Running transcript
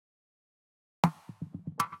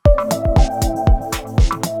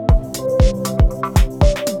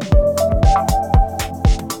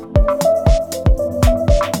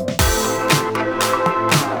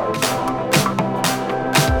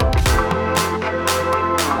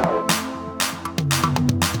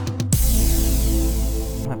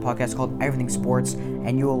Podcast called Everything Sports,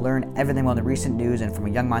 and you will learn everything about the recent news and from a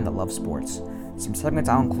young mind that loves sports. Some segments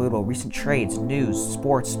I'll include about recent trades, news,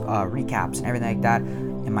 sports, recaps, and everything like that.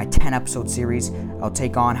 In my 10-episode series, I'll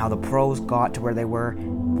take on how the pros got to where they were,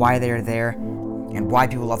 why they are there, and why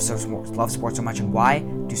people love sports so much, and why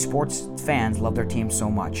do sports fans love their team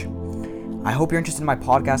so much. I hope you're interested in my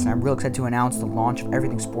podcast, and I'm real excited to announce the launch of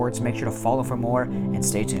Everything Sports. Make sure to follow for more, and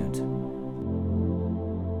stay tuned.